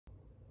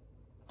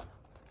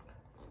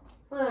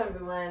Hello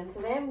everyone,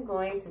 today I'm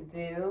going to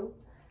do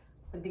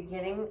the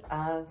beginning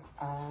of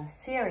a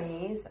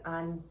series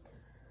on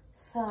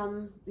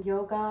some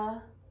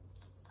yoga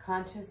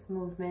conscious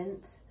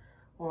movement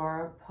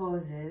or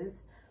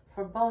poses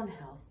for bone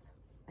health.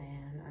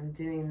 And I'm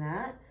doing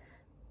that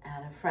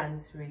at a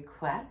friend's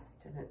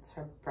request, and it's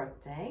her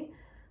birthday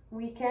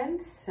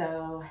weekend,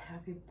 so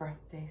happy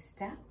birthday,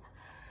 Steph.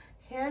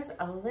 Here's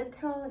a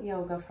little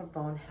yoga for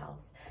bone health.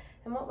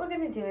 And what we're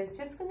going to do is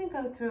just going to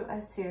go through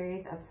a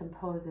series of some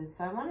poses.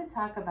 So I want to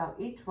talk about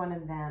each one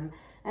of them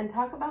and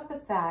talk about the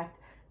fact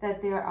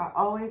that there are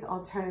always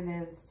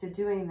alternatives to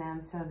doing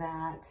them, so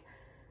that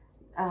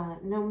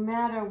no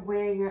matter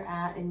where you're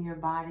at in your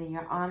body,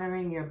 you're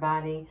honoring your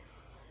body.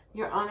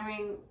 You're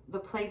honoring the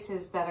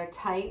places that are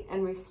tight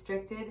and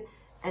restricted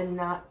and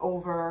not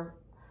over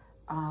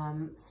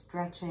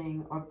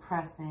stretching or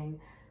pressing.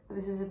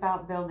 This is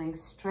about building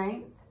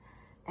strength,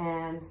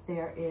 and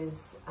there is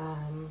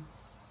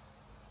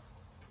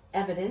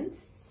evidence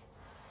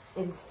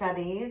in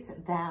studies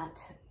that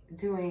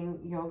doing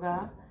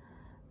yoga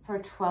for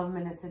 12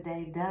 minutes a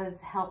day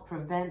does help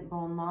prevent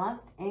bone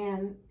loss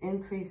and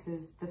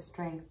increases the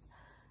strength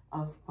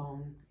of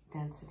bone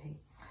density.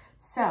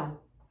 So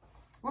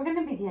we're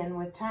going to begin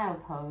with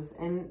child pose,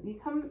 and you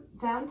come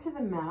down to the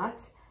mat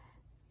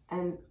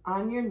and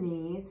on your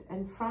knees,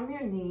 and from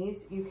your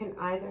knees you can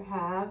either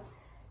have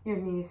your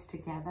knees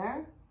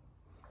together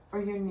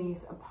or your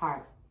knees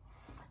apart.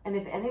 And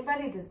if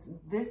anybody does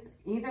this,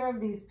 either of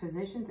these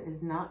positions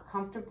is not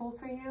comfortable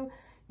for you,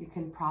 you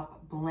can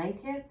prop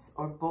blankets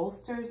or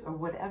bolsters or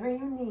whatever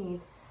you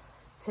need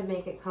to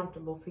make it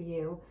comfortable for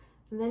you.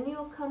 And then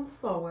you'll come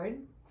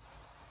forward,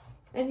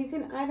 and you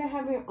can either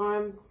have your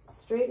arms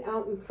straight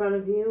out in front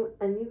of you,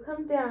 and you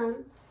come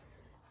down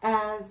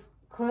as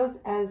close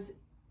as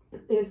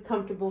is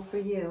comfortable for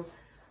you.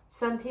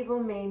 Some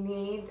people may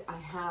need, I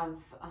have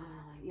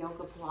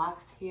yoga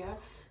blocks here.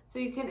 So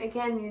you can,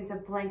 again, use a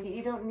blanket.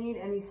 You don't need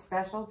any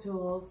special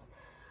tools.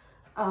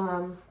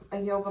 A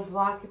yoga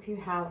block if you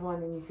have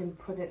one, and you can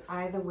put it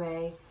either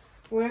way,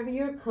 wherever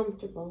you're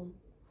comfortable.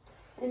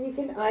 And you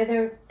can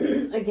either,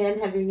 again,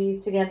 have your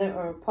knees together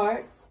or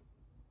apart.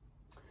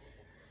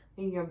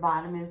 And your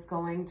bottom is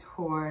going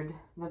toward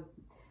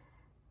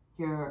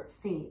your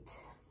feet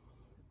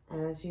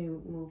as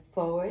you move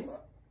forward.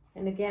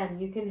 And again,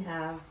 you can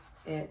have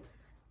it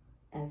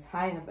as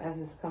high up as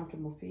is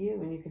comfortable for you,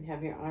 and you can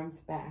have your arms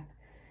back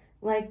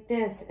like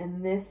this,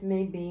 and this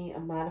may be a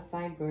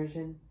modified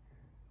version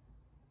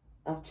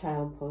of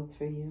child pose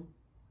for you.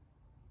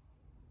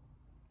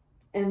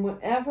 And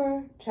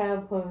whatever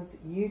child pose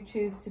you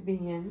choose to be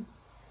in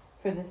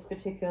for this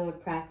particular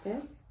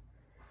practice,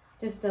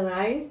 just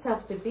allow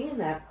yourself to be in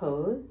that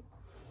pose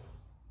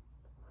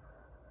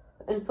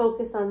and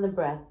focus on the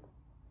breath.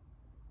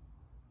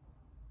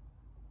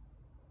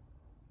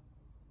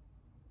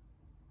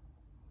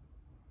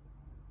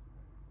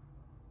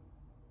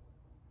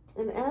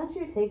 And as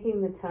you're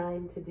taking the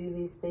time to do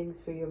these things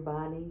for your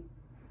body,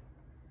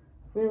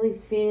 really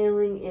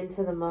feeling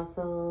into the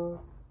muscles,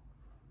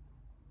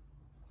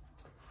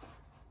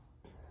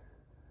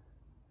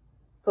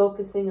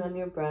 focusing on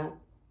your breath,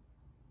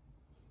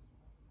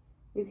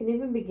 you can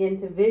even begin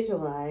to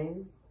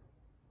visualize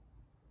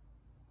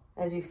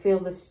as you feel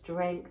the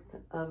strength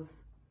of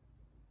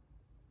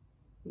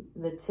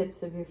the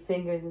tips of your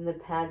fingers and the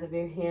pads of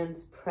your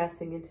hands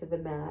pressing into the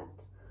mat,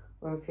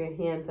 or if your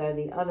hands are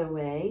the other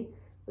way,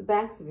 the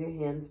backs of your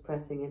hands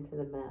pressing into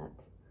the mat.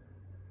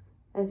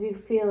 As you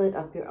feel it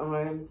up your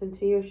arms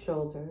into your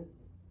shoulders.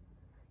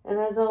 And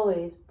as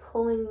always,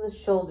 pulling the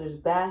shoulders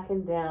back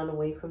and down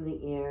away from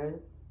the ears.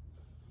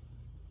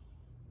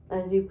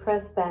 As you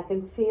press back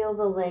and feel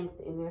the length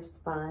in your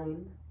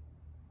spine.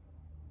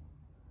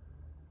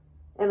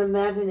 And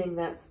imagining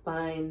that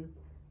spine,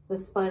 the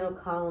spinal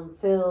column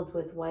filled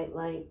with white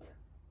light.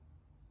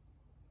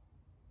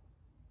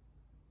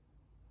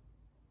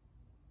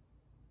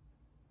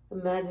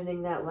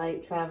 Imagining that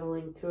light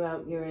traveling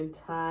throughout your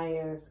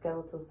entire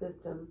skeletal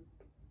system,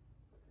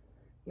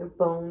 your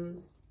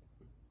bones,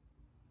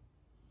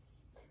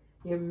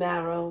 your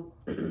marrow,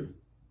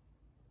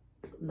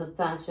 the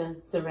fascia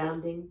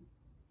surrounding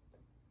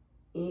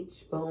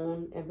each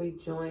bone, every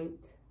joint,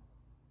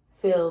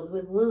 filled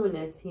with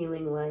luminous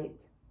healing light.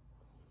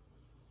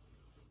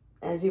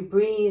 As you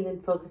breathe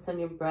and focus on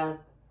your breath,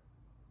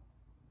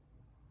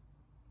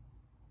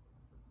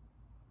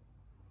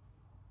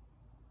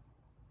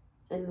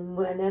 and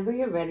whenever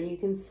you're ready, you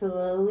can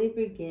slowly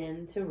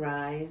begin to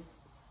rise,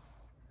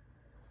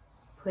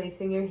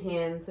 placing your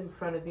hands in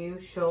front of you,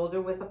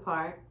 shoulder width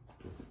apart,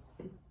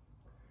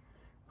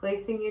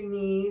 placing your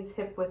knees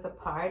hip width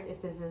apart.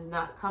 If this is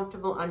not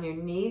comfortable on your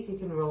knees, you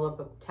can roll up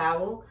a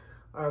towel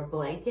or a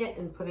blanket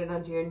and put it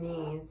under your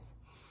knees.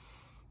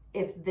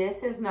 If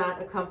this is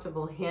not a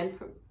comfortable hand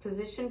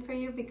position for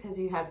you because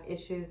you have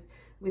issues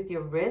with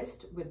your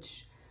wrist,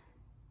 which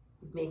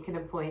make an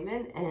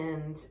appointment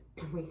and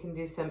we can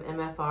do some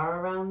MFR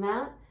around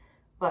that.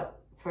 But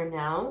for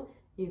now,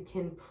 you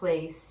can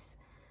place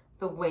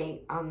the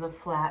weight on the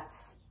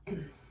flats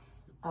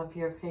of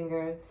your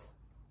fingers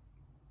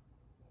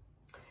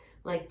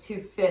like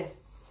two fists,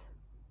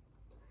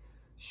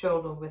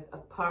 shoulder width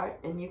apart.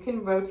 And you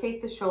can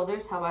rotate the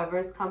shoulders however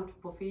is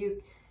comfortable for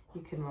you.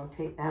 You can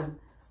rotate them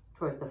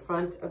toward the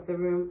front of the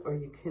room, or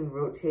you can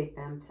rotate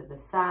them to the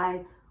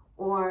side,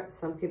 or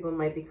some people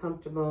might be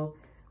comfortable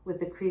with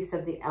the crease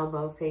of the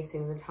elbow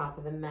facing the top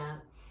of the mat.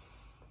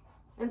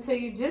 And so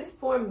you just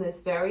form this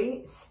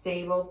very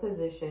stable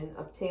position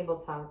of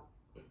tabletop,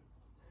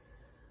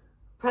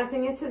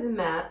 pressing into the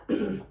mat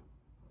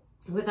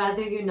with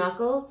either your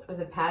knuckles or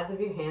the pads of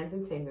your hands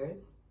and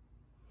fingers,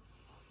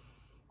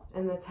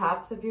 and the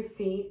tops of your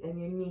feet and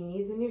your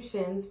knees and your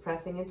shins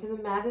pressing into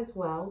the mat as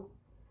well,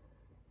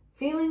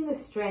 feeling the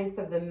strength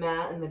of the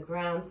mat and the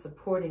ground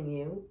supporting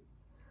you,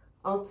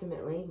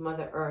 ultimately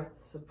Mother Earth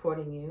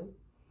supporting you,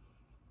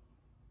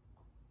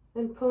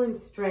 and pulling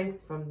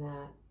strength from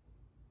that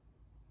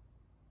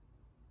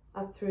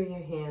up through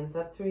your hands,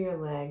 up through your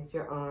legs,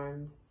 your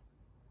arms,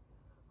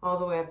 all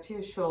the way up to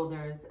your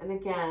shoulders. And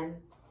again,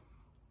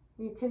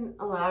 you can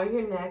allow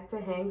your neck to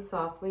hang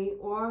softly,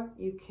 or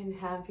you can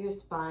have your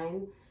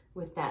spine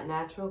with that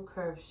natural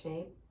curve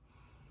shape.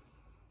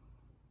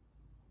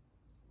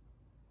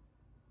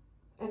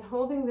 And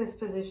holding this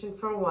position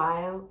for a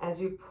while as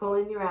you pull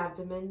in your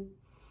abdomen,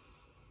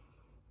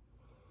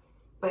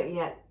 but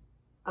yet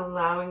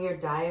allowing your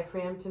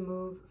diaphragm to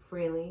move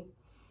freely,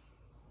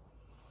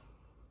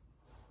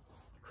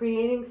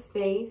 creating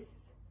space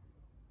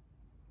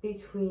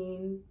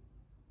between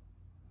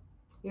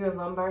your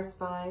lumbar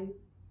spine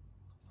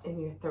and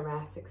your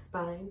thoracic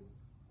spine.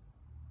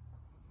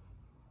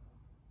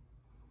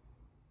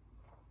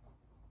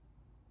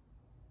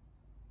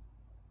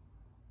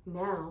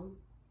 Now,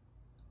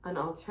 an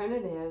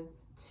alternative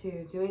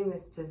to doing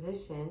this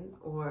position,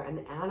 or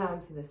an add-on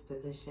to this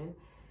position,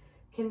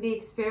 can be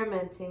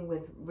experimenting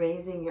with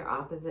raising your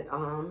opposite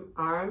arm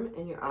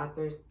and your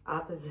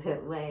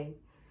opposite leg.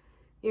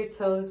 Your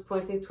toes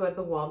pointing toward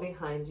the wall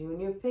behind you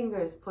and your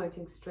fingers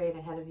pointing straight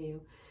ahead of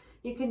you.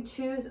 You can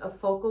choose a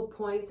focal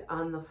point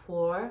on the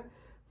floor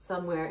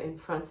somewhere in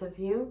front of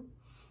you,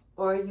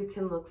 or you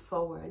can look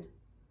forward.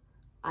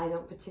 I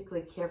don't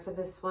particularly care for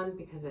this one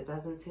because it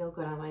doesn't feel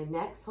good on my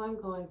neck, so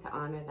I'm going to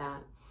honor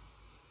that.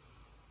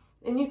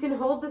 And you can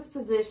hold this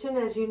position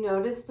as you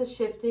notice the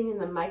shifting and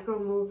the micro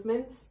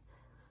movements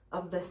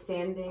of the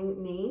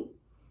standing knee.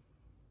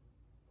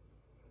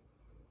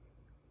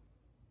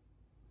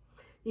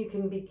 You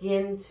can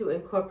begin to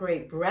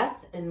incorporate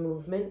breath and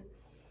movement.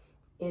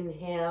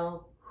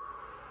 Inhale,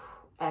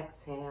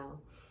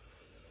 exhale.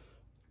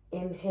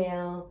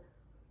 Inhale,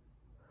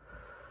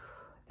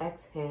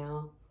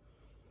 exhale.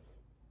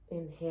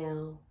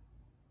 Inhale,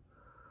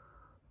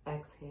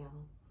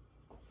 exhale.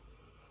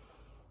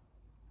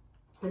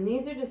 And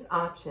these are just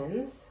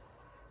options.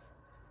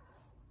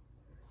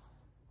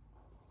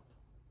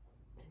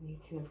 And you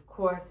can, of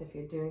course, if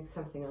you're doing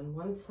something on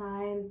one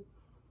side,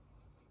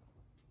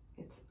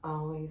 it's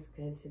always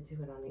good to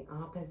do it on the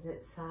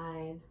opposite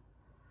side.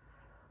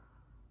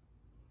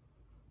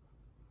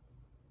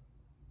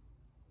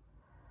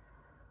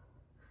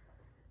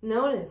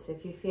 Notice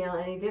if you feel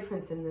any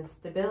difference in the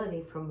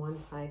stability from one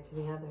side to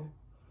the other.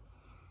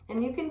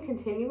 And you can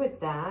continue with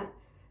that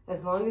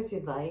as long as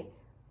you'd like.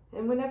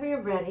 And whenever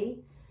you're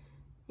ready,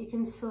 you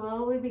can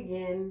slowly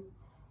begin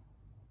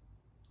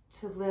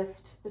to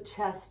lift the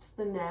chest,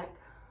 the neck,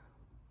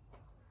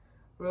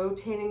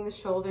 rotating the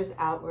shoulders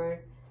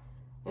outward.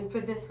 And for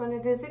this one,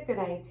 it is a good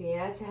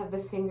idea to have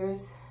the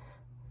fingers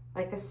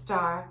like a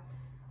star,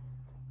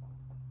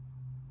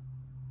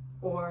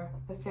 or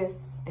the fists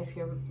if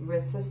your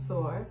wrists are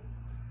sore.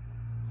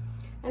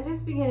 And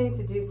just beginning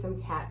to do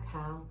some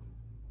cat-cow,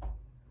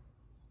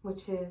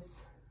 which is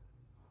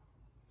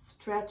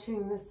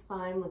stretching the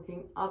spine,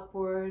 looking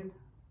upward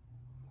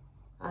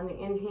on the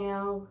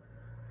inhale,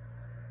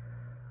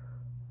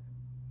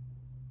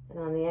 and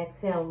on the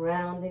exhale,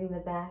 rounding the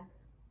back.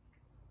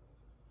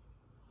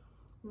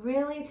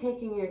 Really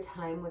taking your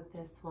time with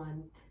this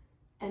one,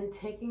 and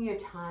taking your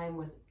time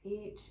with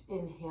each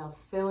inhale,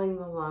 filling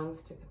the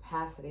lungs to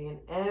capacity, and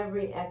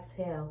every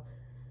exhale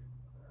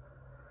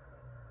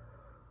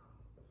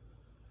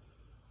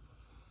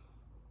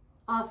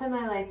often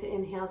I like to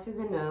inhale through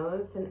the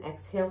nose and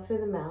exhale through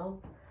the mouth.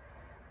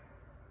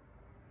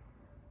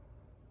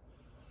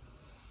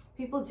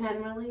 People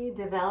generally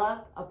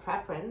develop a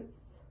preference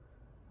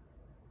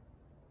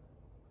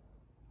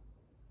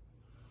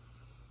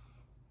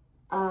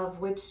of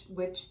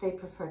which they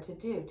prefer to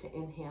do, to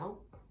inhale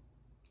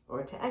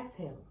or to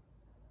exhale.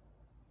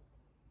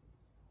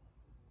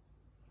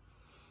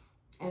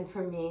 And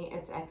for me,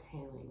 it's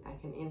exhaling. I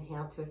can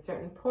inhale to a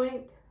certain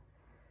point,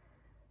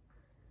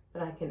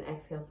 but I can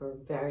exhale for a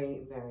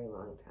very, very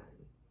long time.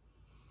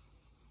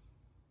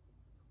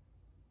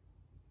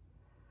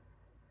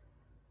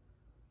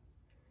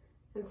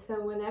 And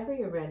so whenever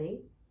you're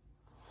ready,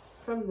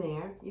 from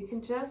there, you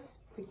can just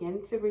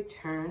begin to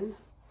return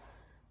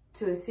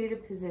to a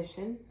seated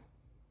position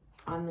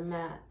on the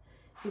mat.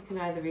 You can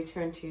either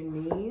return to your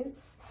knees,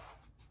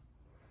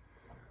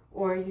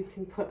 or you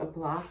can put a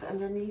block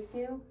underneath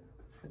you,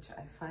 which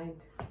I find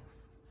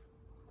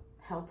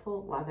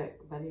helpful, whether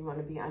you want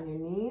to be on your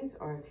knees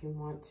or if you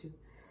want to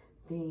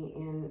be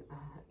in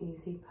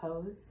easy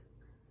pose,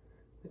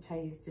 which I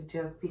used to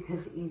joke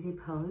because easy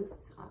pose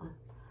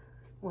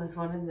was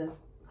one of the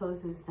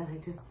poses that I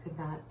just could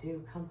not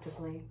do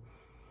comfortably.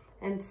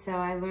 And so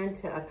I learned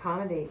to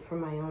accommodate for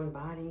my own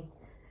body,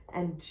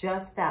 and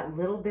just that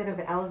little bit of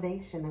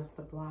elevation of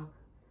the block,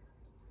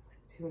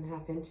 just like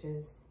 2.5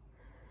 inches,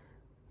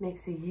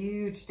 makes a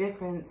huge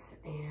difference.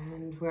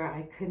 And where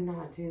I could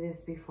not do this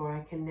before,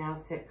 I can now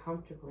sit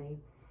comfortably.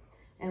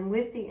 And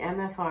with the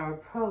MFR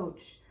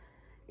approach,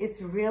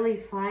 it's really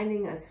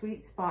finding a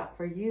sweet spot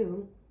for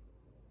you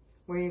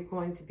where you're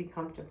going to be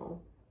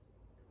comfortable.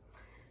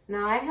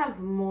 Now I have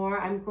more.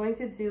 I'm going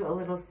to do a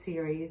little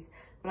series,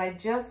 but I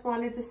just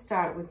wanted to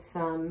start with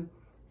some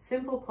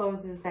simple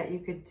poses that you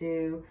could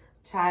do: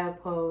 child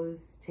pose,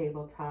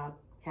 tabletop,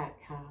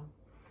 cat-cow,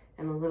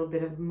 and a little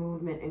bit of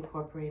movement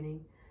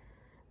incorporating.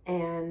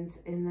 And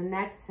in the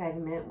next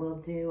segment, we'll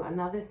do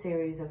another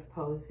series of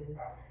poses.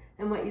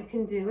 And what you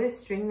can do is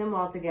string them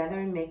all together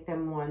and make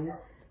them one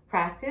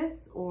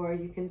practice, or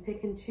you can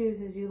pick and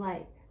choose as you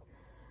like.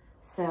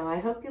 So I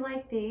hope you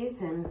like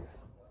these, and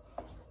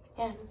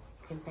again,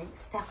 you can thank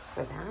Steph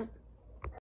for that.